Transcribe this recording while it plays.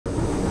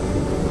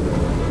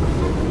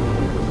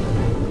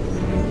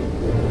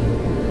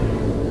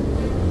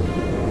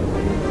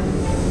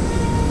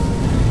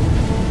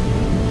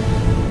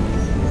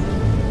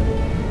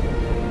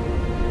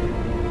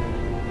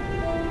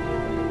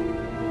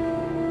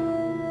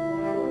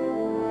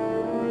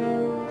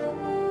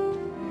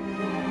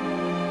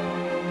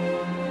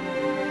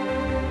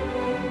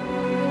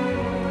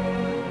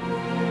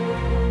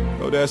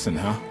Odessen,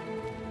 huh?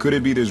 Could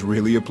it be there's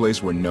really a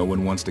place where no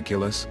one wants to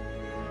kill us?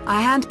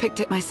 I handpicked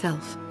it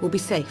myself. We'll be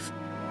safe.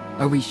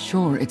 Are we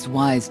sure it's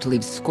wise to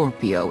leave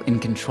Scorpio in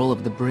control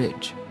of the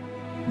bridge?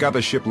 Got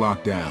the ship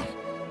locked down.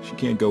 She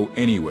can't go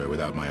anywhere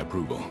without my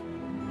approval.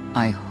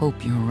 I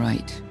hope you're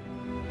right.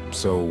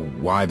 So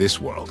why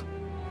this world?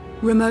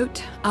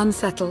 Remote,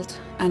 unsettled,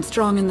 and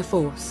strong in the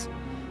Force.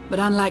 But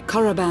unlike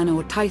Korriban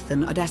or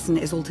Tython, Odessen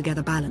is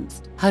altogether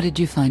balanced. How did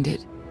you find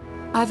it?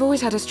 I've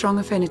always had a strong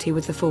affinity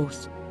with the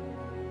Force.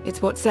 It's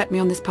what set me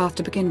on this path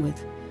to begin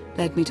with.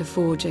 Led me to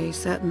forge a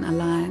certain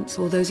alliance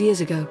all those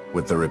years ago.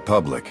 With the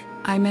Republic?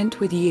 I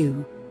meant with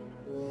you.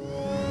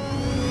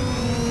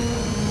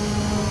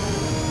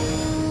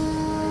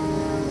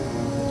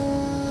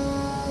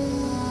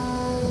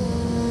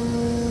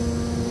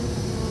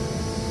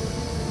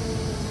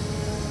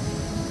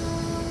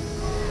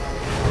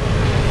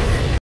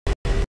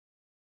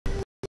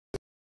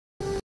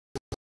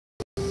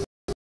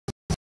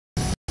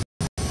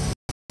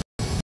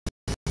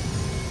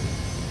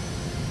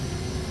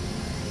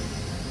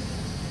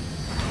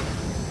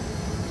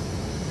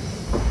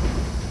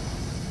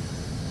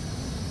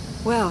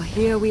 Well,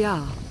 here we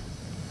are.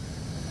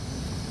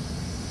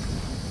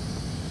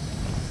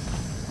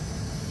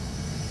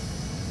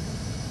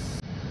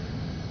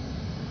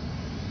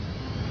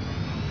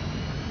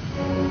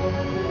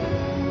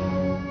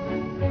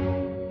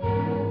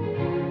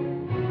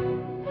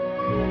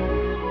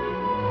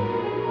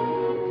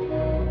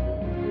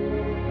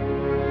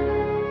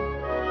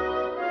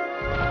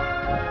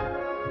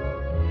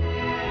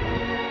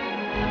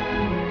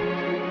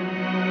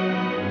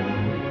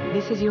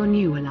 This is your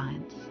new alliance.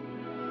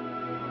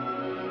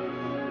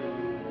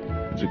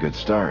 It's a good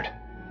start.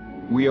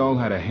 We all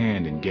had a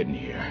hand in getting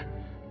here.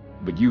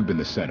 But you've been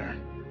the center.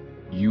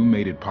 You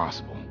made it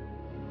possible.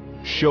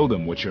 Show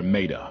them what you're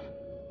made of.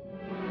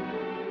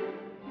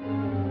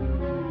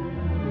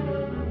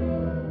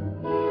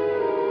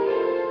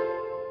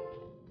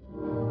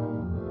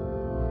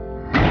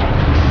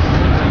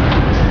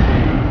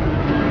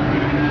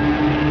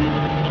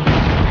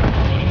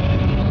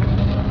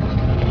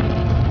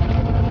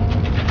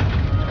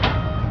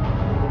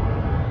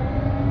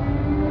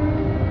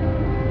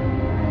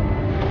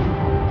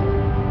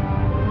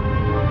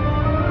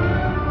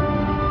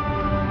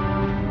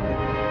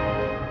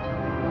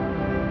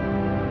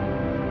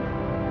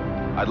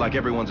 I'd like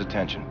everyone's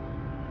attention.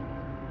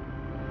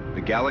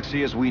 The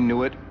galaxy as we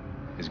knew it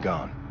is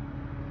gone.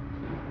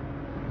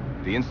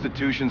 The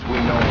institutions we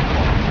know are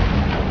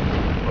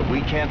gone. But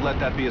we can't let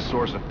that be a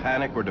source of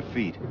panic or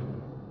defeat.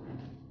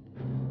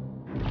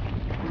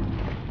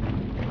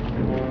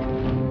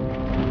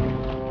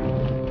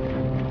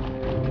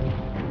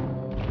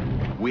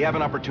 We have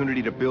an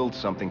opportunity to build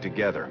something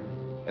together.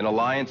 An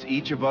alliance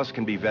each of us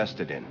can be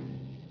vested in.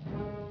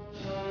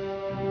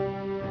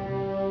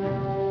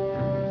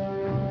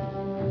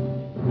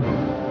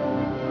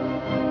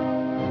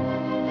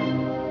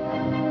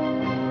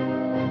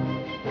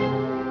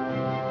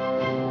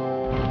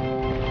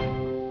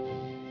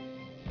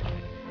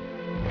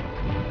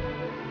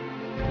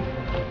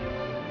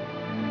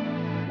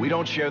 We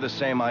don't share the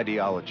same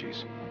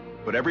ideologies,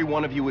 but every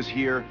one of you is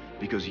here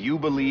because you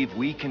believe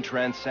we can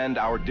transcend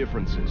our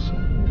differences.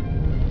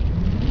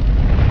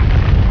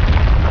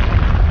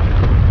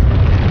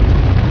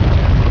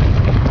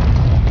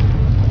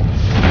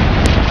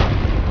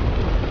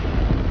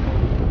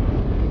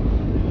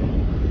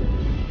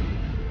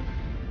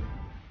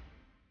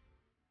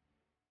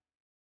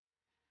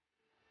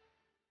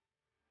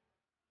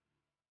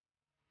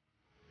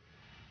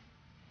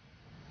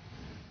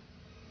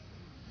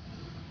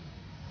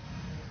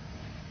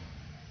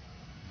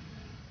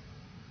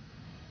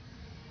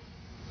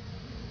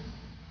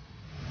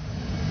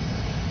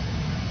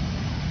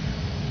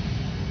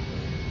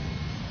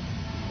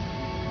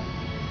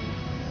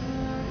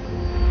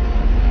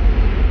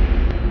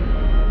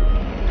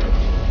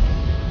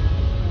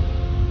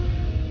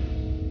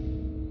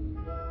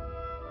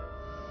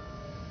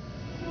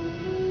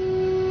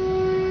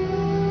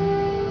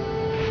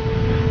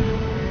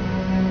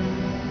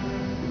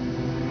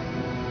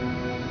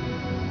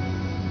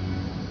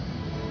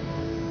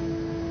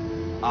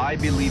 I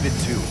believe it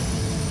too.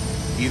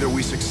 Either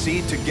we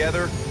succeed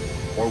together,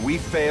 or we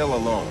fail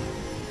alone.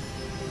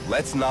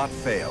 Let's not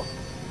fail.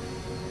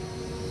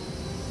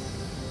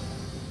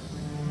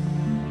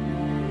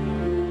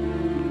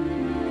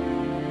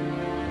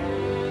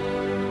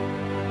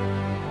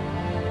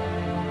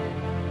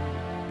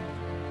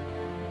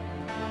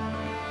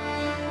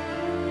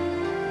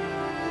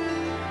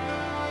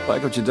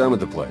 Like what you done with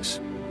the place.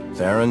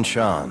 Theron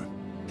Shan.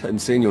 Hadn't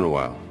seen you in a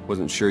while.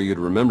 Wasn't sure you'd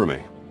remember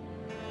me.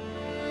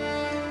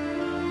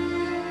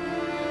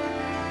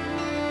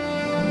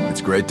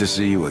 It's great to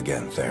see you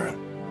again, Theron.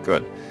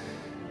 Good.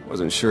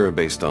 Wasn't sure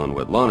based on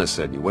what Lana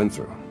said you went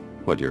through.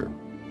 What you're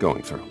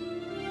going through.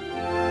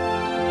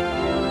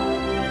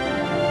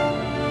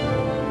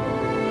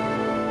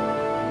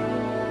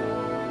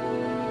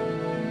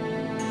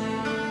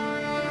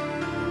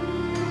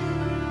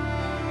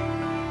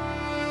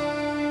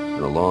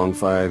 Been a long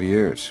 5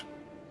 years.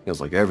 Feels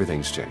like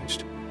everything's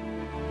changed.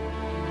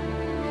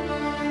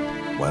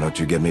 Why don't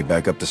you get me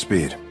back up to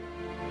speed?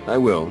 I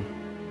will,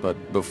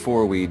 but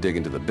before we dig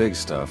into the big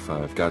stuff,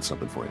 I've got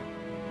something for you.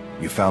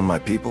 You found my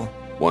people?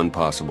 One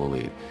possible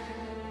lead.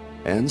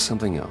 And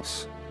something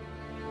else.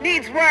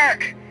 Needs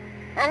work!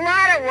 A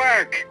lot of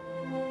work!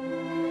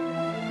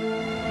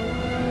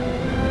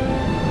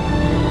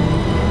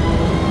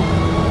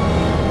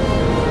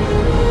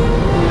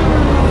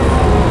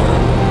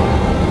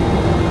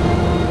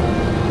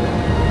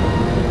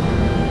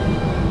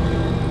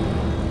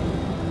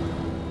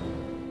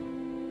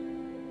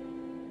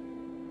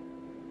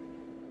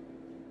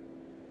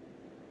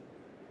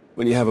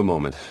 When you have a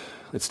moment,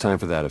 it's time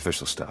for that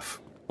official stuff.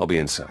 I'll be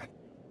inside.